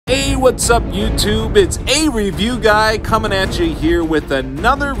What's up YouTube? It's a review guy coming at you here with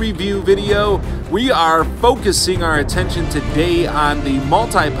another review video. We are focusing our attention today on the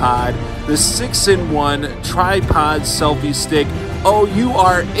multi-pod, the 6-in-1 tripod selfie stick. Oh, you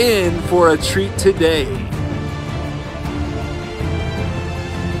are in for a treat today.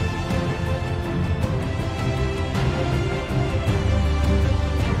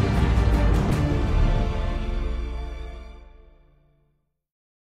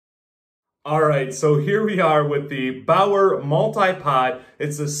 All right, so here we are with the Bauer multi-pod.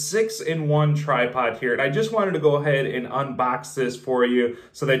 It's a 6-in-1 tripod here, and I just wanted to go ahead and unbox this for you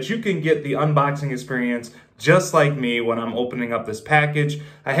so that you can get the unboxing experience just like me when I'm opening up this package.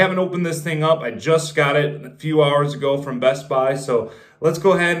 I haven't opened this thing up. I just got it a few hours ago from Best Buy, so let's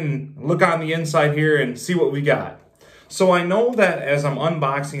go ahead and look on the inside here and see what we got. So I know that as I'm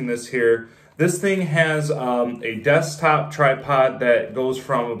unboxing this here, this thing has a desktop tripod that goes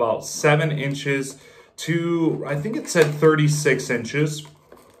from about 7 inches to, I think it said 36 inches.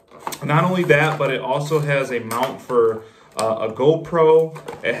 Not only that, but it also has a mount for a GoPro.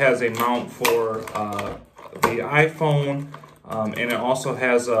 It has a mount for the iPhone, and it also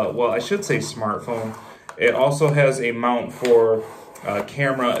has a, well, I should say smartphone. It also has a mount for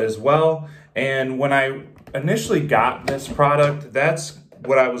camera as well. And when I initially got this product, that's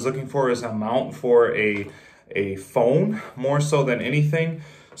what I was looking for, is a mount for a phone more so than anything.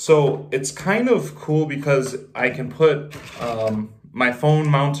 So it's kind of cool because I can put my phone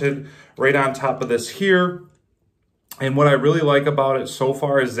mounted right on top of this here. And what I really like about it so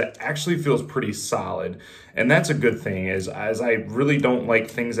far is it actually feels pretty solid. And that's a good thing, as I really don't like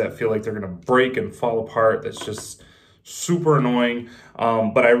things that feel like they're gonna break and fall apart. That's just super annoying.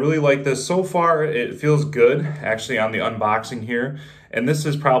 But I really like this so far. It feels good actually on the unboxing here. And this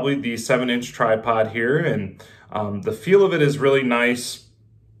is probably the 7-inch tripod here, and the feel of it is really nice.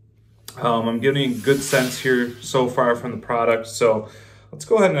 I'm getting a good sense here so far from the product. So let's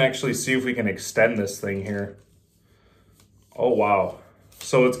go ahead and actually see if we can extend this thing here. Oh, wow.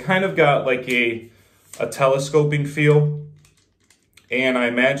 So it's kind of got like a telescoping feel. And I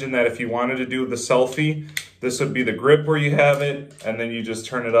imagine that if you wanted to do the selfie, this would be the grip where you have it, and then you just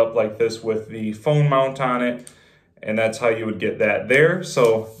turn it up like this with the phone mount on it. And that's how you would get that there.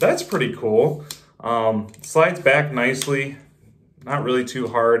 So that's pretty cool. Slides back nicely. Not really too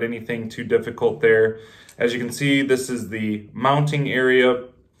hard, anything too difficult there. As you can see, this is the mounting area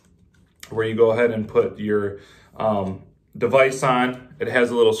where you go ahead and put your device on. It has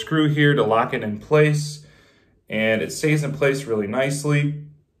a little screw here to lock it in place, and it stays in place really nicely.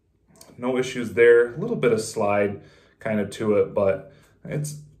 No issues there. A little bit of slide kind of to it, but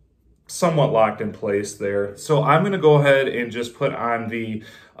it's somewhat locked in place there. So I'm going to go ahead and just put on the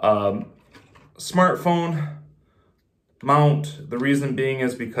smartphone mount. The reason being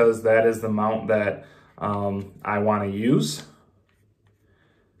is because that is the mount that I want to use.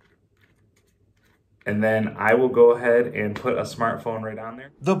 And then I will go ahead and put a smartphone right on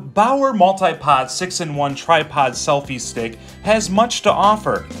there. The Bauer multi-pod 6-in-1 tripod selfie stick has much to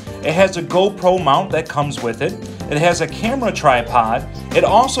offer. It has a GoPro mount that comes with it. It has a camera tripod. It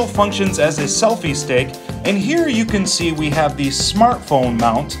also functions as a selfie stick. And here you can see we have the smartphone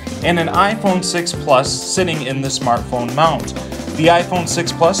mount and an iPhone 6 Plus sitting in the smartphone mount. The iPhone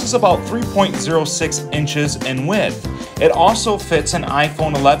 6 Plus is about 3.06 inches in width. It also fits an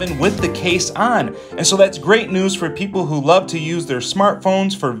iPhone 11 with the case on, and so that's great news for people who love to use their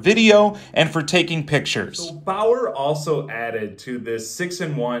smartphones for video and for taking pictures. So Bauer also added to this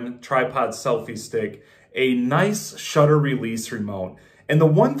 6-in-1 tripod selfie stick a nice shutter release remote. And the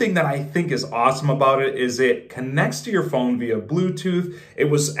one thing that I think is awesome about it is it connects to your phone via Bluetooth. It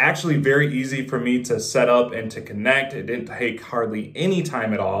was actually very easy for me to set up and to connect. It didn't take hardly any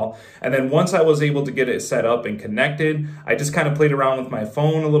time at all. And then once I was able to get it set up and connected, I just kind of played around with my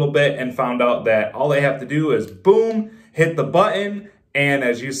phone a little bit and found out that all I have to do is boom, hit the button. And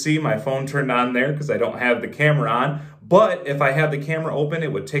as you see, my phone turned on there because I don't have the camera on. But if I had the camera open,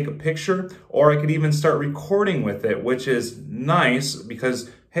 it would take a picture, or I could even start recording with it, which is nice because,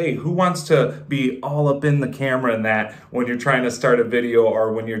 hey, who wants to be all up in the camera and that when you're trying to start a video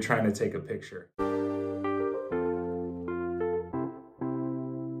or when you're trying to take a picture?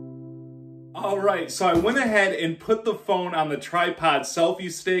 All right, so I went ahead and put the phone on the tripod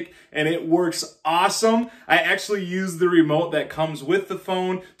selfie stick, and it works awesome. I actually used the remote that comes with the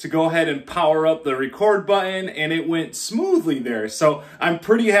phone to go ahead and power up the record button, and it went smoothly there. So I'm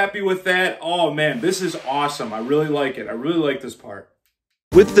pretty happy with that. Oh man, this is awesome. I really like it. I really like this part.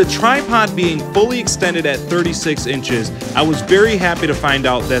 With the tripod being fully extended at 36 inches, I was very happy to find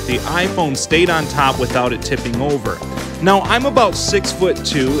out that the iPhone stayed on top without it tipping over. Now, I'm about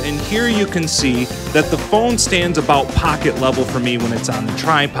 6'2", and here you can see that the phone stands about pocket level for me when it's on the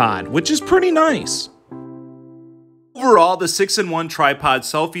tripod, which is pretty nice. Overall, the 6-in-1 tripod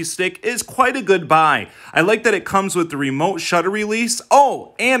selfie stick is quite a good buy. I like that it comes with the remote shutter release.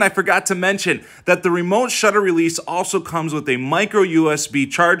 Oh, and I forgot to mention that the remote shutter release also comes with a micro USB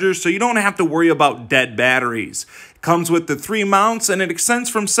charger, so you don't have to worry about dead batteries. It comes with the 3 mounts, and it extends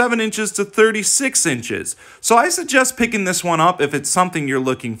from 7 inches to 36 inches. So I suggest picking this one up if it's something you're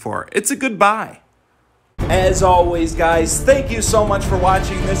looking for. It's a good buy. As always, guys, thank you so much for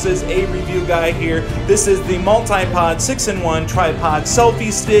watching. This is a review guy here. This is the multi-pod 6-in-1 tripod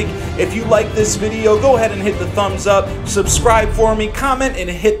selfie stick. If you like this video, go ahead and hit the thumbs up, subscribe for me, comment, and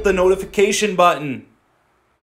hit the notification button.